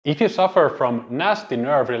If you suffer from nasty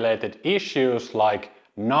nerve-related issues like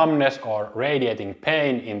numbness or radiating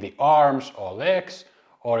pain in the arms or legs,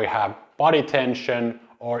 or you have body tension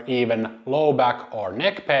or even low back or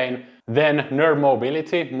neck pain, then nerve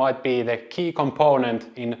mobility might be the key component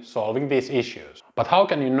in solving these issues. But how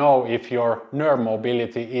can you know if your nerve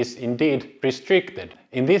mobility is indeed restricted?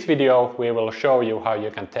 In this video we will show you how you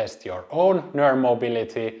can test your own nerve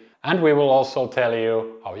mobility, and we will also tell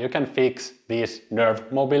you how you can fix these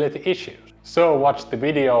nerve mobility issues. So watch the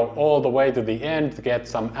video all the way to the end to get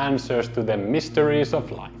some answers to the mysteries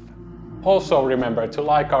of life. Also remember to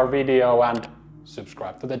like our video and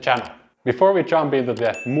subscribe to the channel. Before we jump into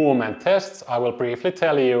the movement tests, I will briefly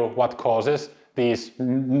tell you what causes these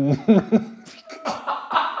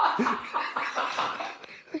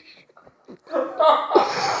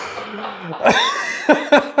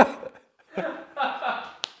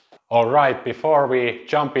Alright, before we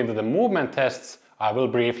jump into the movement tests, I will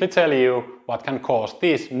briefly tell you what can cause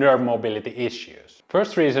these nerve mobility issues.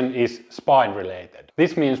 First reason is spine related.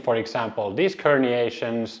 This means, for example, disc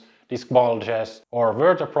herniations, disc bulges, or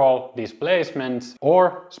vertebral displacements,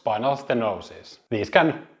 or spinal stenosis. These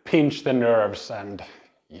can pinch the nerves and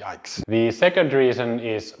yikes. The second reason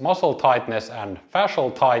is muscle tightness and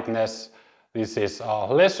fascial tightness. This is a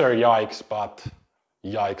lesser yikes, but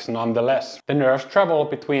yikes nonetheless. The nerves travel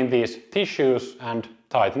between these tissues and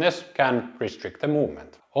tightness can restrict the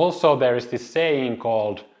movement. Also, there is this saying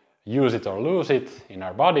called use it or lose it in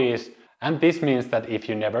our bodies, and this means that if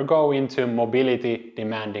you never go into mobility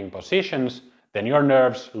demanding positions, then your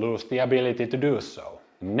nerves lose the ability to do so.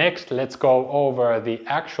 Next, let's go over the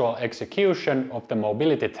actual execution of the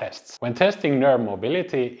mobility tests. When testing nerve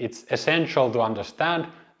mobility, it's essential to understand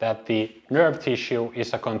that the nerve tissue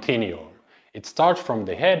is a continuum. It starts from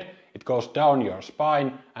the head, it goes down your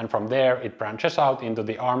spine, and from there it branches out into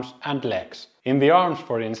the arms and legs. In the arms,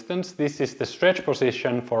 for instance, this is the stretch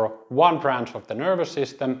position for one branch of the nervous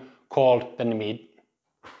system called the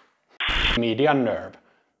median nerve.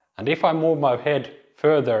 And if I move my head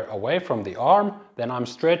further away from the arm, then I'm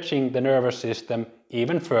stretching the nervous system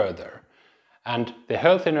even further. And the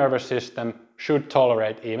healthy nervous system should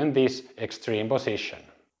tolerate even this extreme position.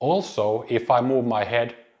 Also, if I move my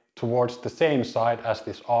head towards the same side as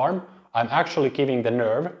this arm, I'm actually giving the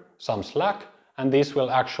nerve some slack, and this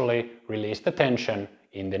will actually release the tension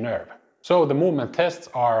in the nerve. So the movement tests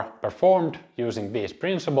are performed using these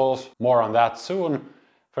principles. More on that soon.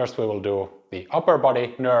 First we will do the upper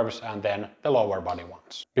body nerves and then the lower body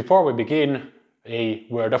ones. Before we begin, a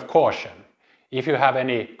word of caution. If you have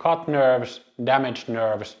any cut nerves, damaged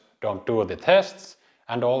nerves, don't do the tests.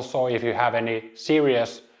 And also if you have any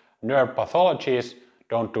serious nerve pathologies,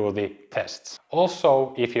 don't do the tests.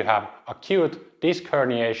 Also, if you have acute disc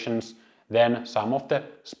herniations, then some of the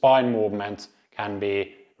spine movements can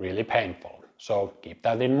be really painful. So keep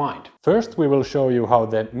that in mind. First, we will show you how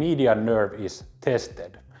the median nerve is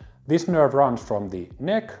tested. This nerve runs from the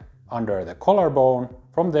neck under the collarbone.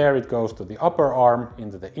 From there it goes to the upper arm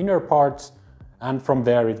into the inner parts, and from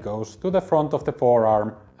there it goes to the front of the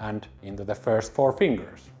forearm and into the first four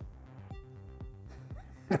fingers.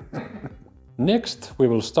 Next, we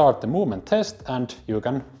will start the movement test and you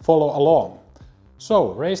can follow along.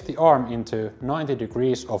 So, raise the arm into 90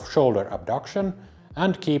 degrees of shoulder abduction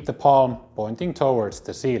and keep the palm pointing towards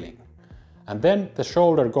the ceiling. And then the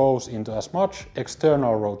shoulder goes into as much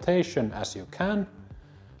external rotation as you can.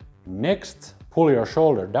 Next, pull your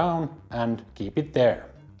shoulder down and keep it there.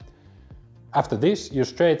 After this, you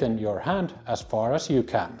straighten your hand as far as you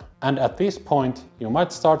can. And at this point, you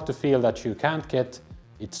might start to feel that you can't get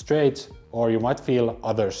it straight, or you might feel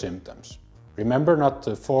other symptoms. Remember not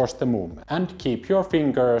to force the movement and keep your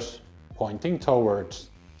fingers pointing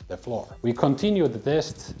towards the floor. We continue the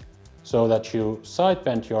test so that you side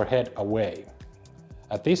bend your head away.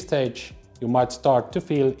 At this stage, you might start to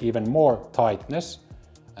feel even more tightness,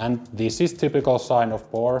 and this is typical sign of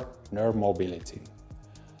poor nerve mobility.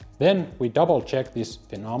 Then we double check this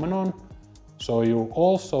phenomenon, so you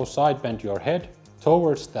also side bend your head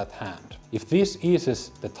towards that hand. If this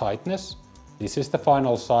eases the tightness, this is the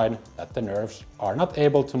final sign that the nerves are not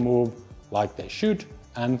able to move like they should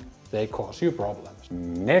and they cause you problems.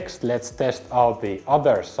 Next, let's test out the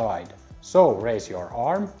other side. So raise your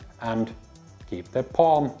arm and keep the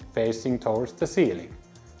palm facing towards the ceiling.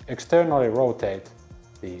 Externally rotate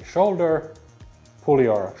the shoulder, pull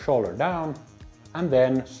your shoulder down, and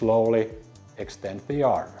then slowly extend the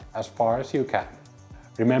arm as far as you can.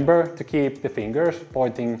 Remember to keep the fingers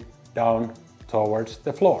pointing down towards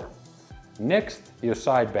the floor. Next, you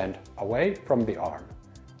side bend away from the arm.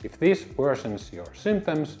 If this worsens your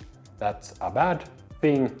symptoms, that's a bad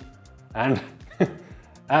thing, and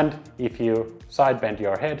And if you side bend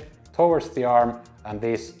your head towards the arm and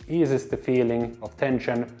this eases the feeling of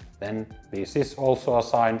tension, then this is also a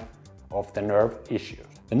sign of the nerve issues.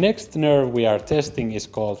 The next nerve we are testing is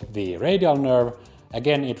called the radial nerve.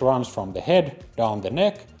 Again, it runs from the head down the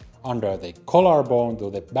neck, under the collarbone to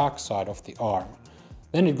the back side of the arm.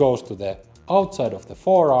 Then it goes to the outside of the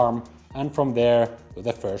forearm and from there to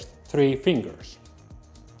the first 3 fingers.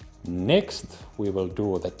 Next, we will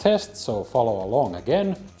do the test, so follow along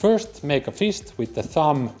again. First, make a fist with the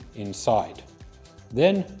thumb inside.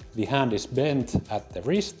 Then the hand is bent at the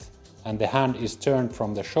wrist and the hand is turned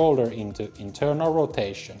from the shoulder into internal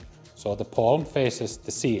rotation, so the palm faces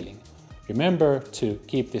the ceiling. Remember to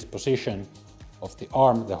keep this position of the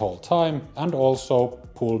arm the whole time and also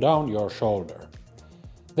pull down your shoulder.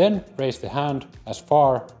 Then raise the hand as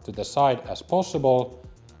far to the side as possible,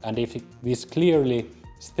 and if this clearly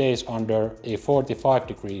stays under a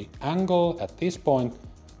 45-degree angle at this point,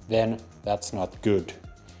 then that's not good.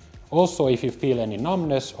 Also, if you feel any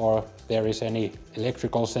numbness or there is any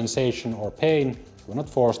electrical sensation or pain, do not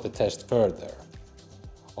force the test further.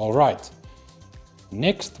 Alright,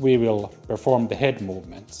 next we will perform the head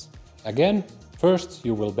movements. Again, first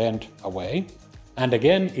you will bend away. And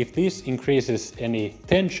again, if this increases any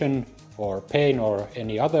tension or pain or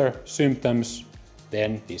any other symptoms,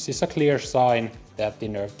 then this is a clear sign that the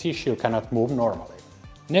nerve tissue cannot move normally.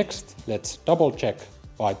 Next, let's double check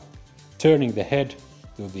by turning the head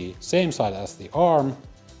to the same side as the arm,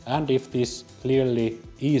 and if this clearly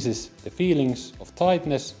eases the feelings of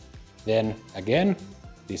tightness, then again,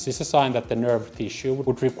 this is a sign that the nerve tissue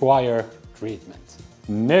would require treatment.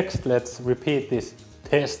 Next, let's repeat this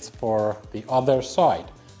test for the other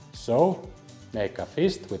side. So, make a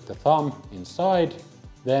fist with the thumb inside,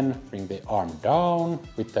 then bring the arm down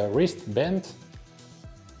with the wrist bent.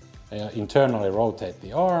 Internally rotate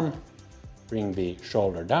the arm, bring the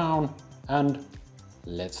shoulder down, and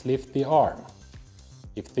let's lift the arm.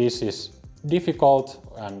 If this is difficult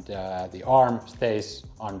and the arm stays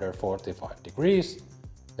under 45 degrees,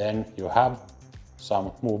 then you have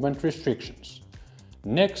some movement restrictions.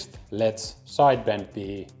 Next, let's side bend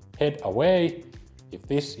the head away. If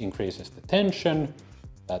this increases the tension,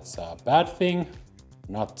 that's a bad thing,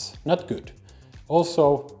 not good.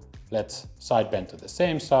 Also, let's side bend to the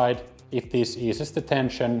same side. If this eases the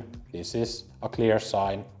tension, this is a clear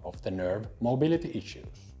sign of the nerve mobility issues.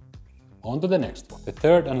 On to the next one. The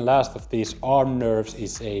third and last of these arm nerves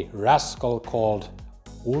is a rascal called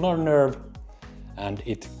ulnar nerve, and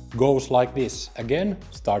it goes like this. Again,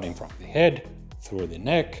 starting from the head, through the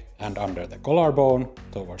neck and under the collarbone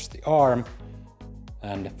towards the arm,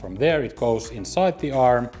 and from there it goes inside the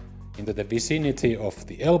arm into the vicinity of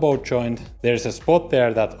the elbow joint. There's a spot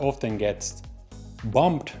there that often gets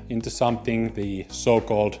bumped into something, the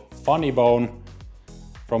so-called funny bone.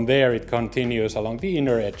 From there it continues along the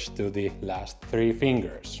inner edge to the last 3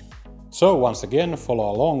 fingers. So once again, follow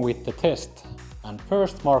along with the test. And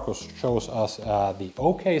first Markus shows us the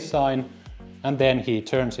OK sign, and then he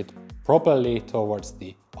turns it properly towards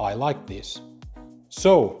the eye like this.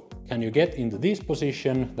 So, can you get into this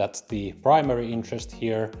position? That's the primary interest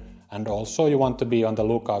here, and also you want to be on the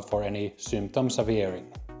lookout for any symptoms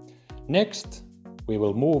appearing. Next, we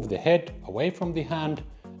will move the head away from the hand,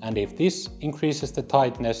 and if this increases the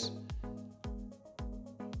tightness,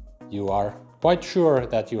 you are quite sure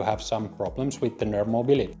that you have some problems with the nerve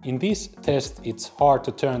mobility. In this test, it's hard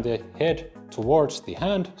to turn the head towards the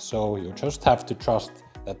hand, so you just have to trust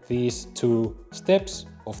that these 2 steps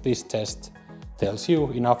of this test tells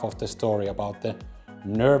you enough of the story about the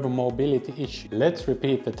nerve mobility issue. Let's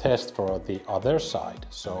repeat the test for the other side.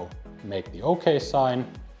 So make the OK sign,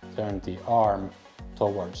 turn the arm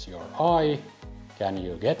towards your eye. Can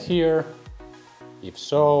you get here? If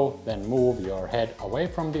so, then move your head away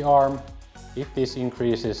from the arm. If this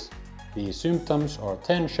increases the symptoms or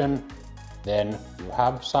tension, then you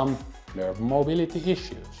have some nerve mobility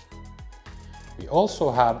issues. We also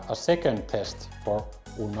have a second test for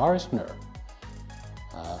ulnaris nerve.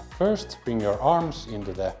 First, bring your arms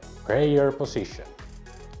into the prayer position.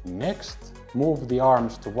 Next, move the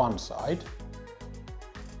arms to one side.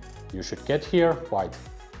 You should get here quite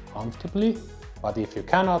comfortably, but if you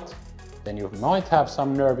cannot, then you might have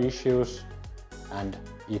some nerve issues, and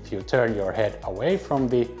if you turn your head away from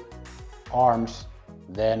the arms,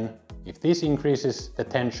 then if this increases the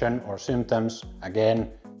tension or symptoms,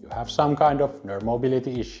 again, you have some kind of nerve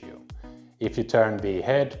mobility issue. If you turn the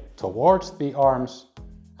head towards the arms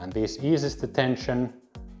and this eases the tension,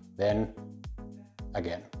 then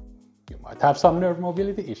again, you might have some nerve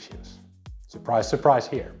mobility issues. Surprise, surprise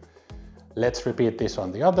here. Let's repeat this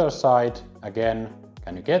on the other side. Again,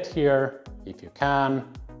 can you get here? If you can,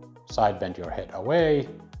 side bend your head away.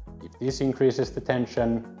 If this increases the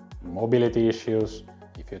tension, mobility issues.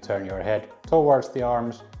 If you turn your head towards the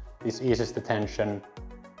arms, this eases the tension,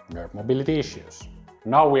 nerve mobility issues.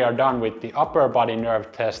 Now we are done with the upper body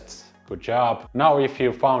nerve tests. Good job. Now if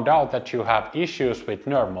you found out that you have issues with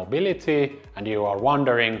nerve mobility and you are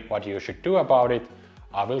wondering what you should do about it,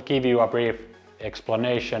 I will give you a brief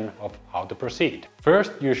explanation of how to proceed.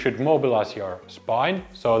 First, you should mobilize your spine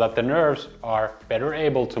so that the nerves are better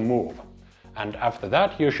able to move. And after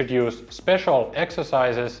that, you should use special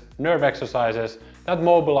exercises, nerve exercises, that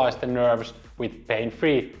mobilize the nerves with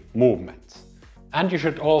pain-free movements. And you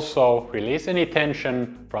should also release any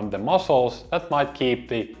tension from the muscles that might keep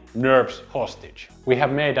the nerves hostage. We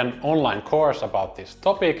have made an online course about this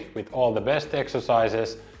topic with all the best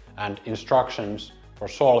exercises and instructions for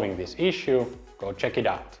solving this issue. Go check it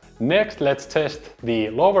out. Next, let's test the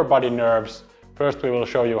lower body nerves. First, we will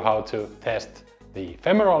show you how to test the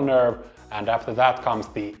femoral nerve, and after that comes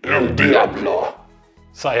the El Diablo,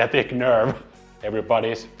 sciatic nerve,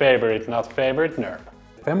 everybody's favorite, not favorite nerve.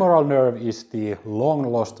 Femoral nerve is the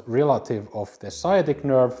long-lost relative of the sciatic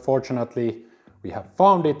nerve. Fortunately, we have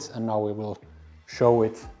found it, and now we will show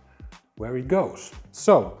it where it goes.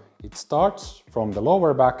 So, it starts from the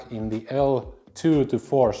lower back in the L2 to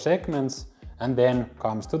 4 segments and then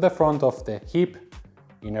comes to the front of the hip,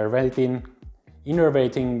 innervating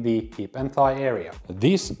the hip and thigh area.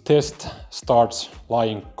 This test starts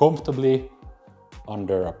lying comfortably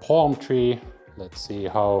under a palm tree. Let's see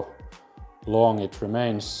how long it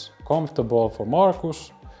remains comfortable for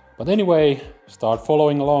Markus. But anyway, start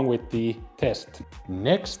following along with the test.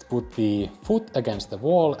 Next, put the foot against the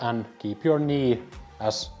wall and keep your knee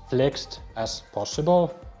as flexed as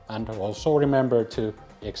possible, and also remember to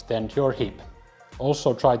extend your hip.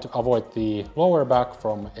 Also try to avoid the lower back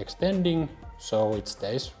from extending so it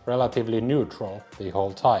stays relatively neutral the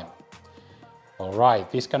whole time.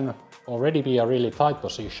 Alright, this can already be a really tight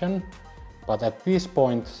position, but at this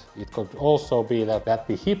point it could also be that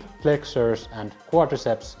the hip flexors and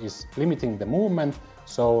quadriceps is limiting the movement.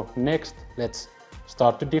 So next, let's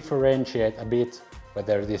start to differentiate a bit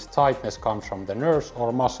whether this tightness comes from the nerves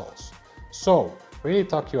or muscles. So really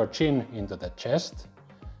tuck your chin into the chest,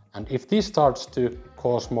 and if this starts to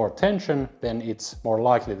cause more tension, then it's more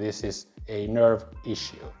likely this is a nerve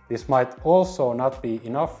issue. This might also not be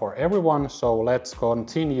enough for everyone, so let's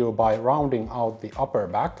continue by rounding out the upper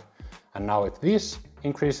back. And now if this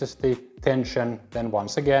increases the tension, then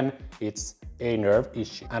once again it's a nerve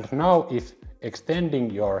issue. And now if extending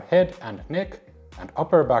your head and neck and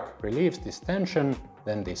upper back relieves this tension,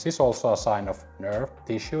 then this is also a sign of nerve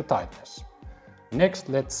tissue tightness. Next,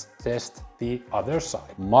 let's test the other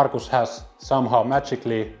side. Markus has somehow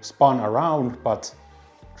magically spun around, but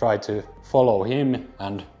try to follow him,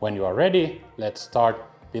 and when you are ready, let's start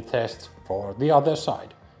the test for the other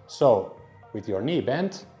side. So, with your knee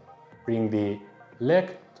bent, bring the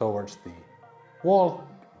leg towards the wall,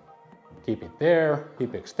 keep it there,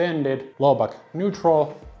 hip extended, low back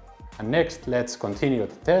neutral, and next let's continue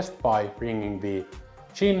the test by bringing the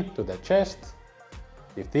chin to the chest.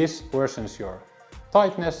 If this worsens your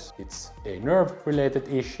tightness, it's a nerve related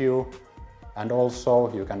issue, and also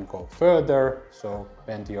you can go further, so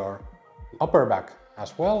bend your upper back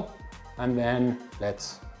as well. And then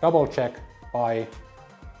let's double check by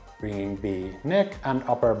bringing the neck and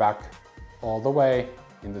upper back all the way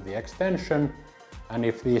into the extension, and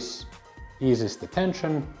if this eases the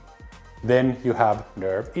tension, then you have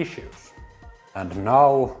nerve issues. And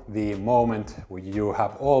now the moment you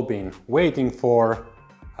have all been waiting for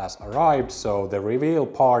has arrived, so the reveal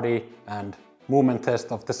party and movement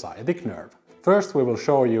test of the sciatic nerve. First we will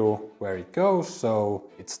show you where it goes, so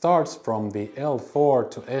it starts from the L4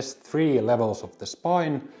 to S3 levels of the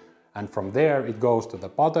spine, and from there it goes to the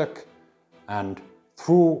buttock and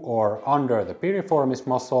through or under the piriformis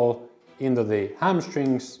muscle, into the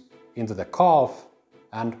hamstrings, into the calf,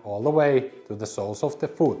 and all the way to the soles of the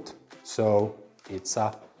foot. So it's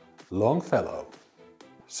a long fellow.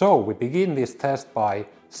 So we begin this test by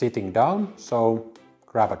sitting down, so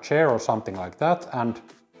grab a chair or something like that, and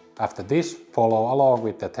after this follow along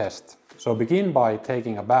with the test. So begin by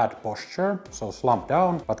taking a bad posture, so slump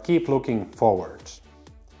down, but keep looking forwards.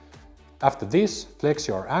 After this, flex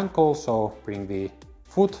your ankle, so bring the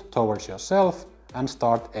foot towards yourself and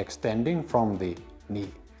start extending from the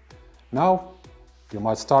knee. Now you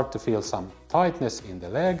might start to feel some tightness in the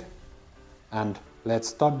leg, and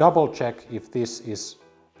let's double check if this is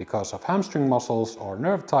because of hamstring muscles or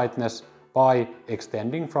nerve tightness by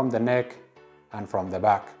extending from the neck and from the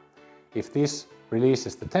back. If this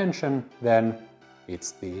releases the tension, then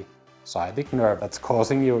it's the sciatic nerve that's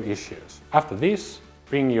causing you issues. After this,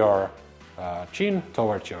 bring your chin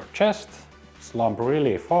towards your chest, slump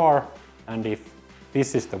really far, and if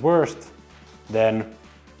this is the worst, then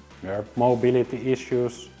nerve mobility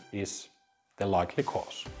issues is the likely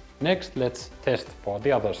cause. Next, let's test for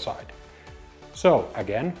the other side. So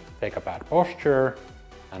again, take a bad posture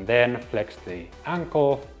and then flex the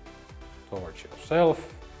ankle towards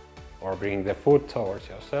yourself or bring the foot towards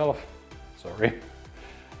yourself, sorry.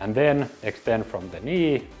 And then extend from the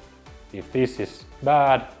knee. If this is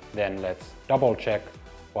bad, then let's double check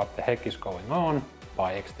what the heck is going on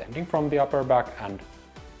by extending from the upper back and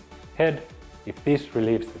head. If this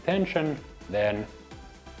relieves the tension, then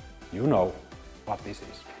you know what this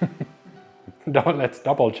is. Let's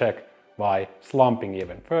double check by slumping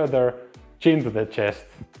even further, chin to the chest.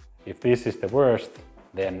 If this is the worst,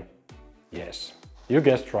 then yes, you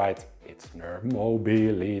guessed right, it's nerve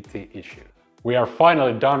mobility issue. We are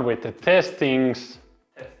finally done with the testings.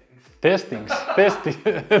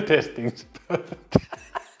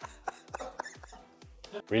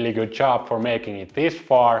 Really good job for making it this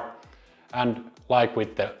far. And like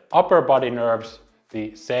with the upper body nerves,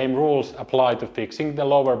 the same rules apply to fixing the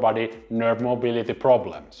lower body nerve mobility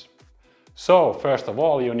problems. So first of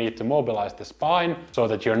all, you need to mobilize the spine so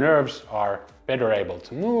that your nerves are better able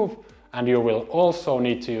to move, and you will also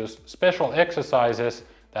need to use special exercises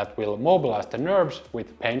that will mobilize the nerves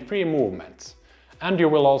with pain-free movements. And you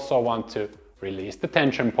will also want to release the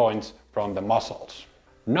tension points from the muscles.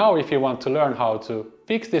 Now, if you want to learn how to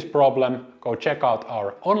fix this problem, go check out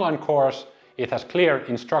our online course. It has clear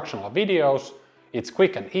instructional videos. It's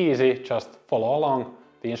quick and easy, just follow along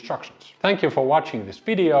the instructions. Thank you for watching this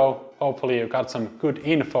video. Hopefully you got some good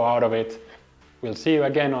info out of it. We'll see you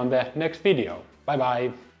again on the next video. Bye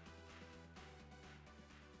bye!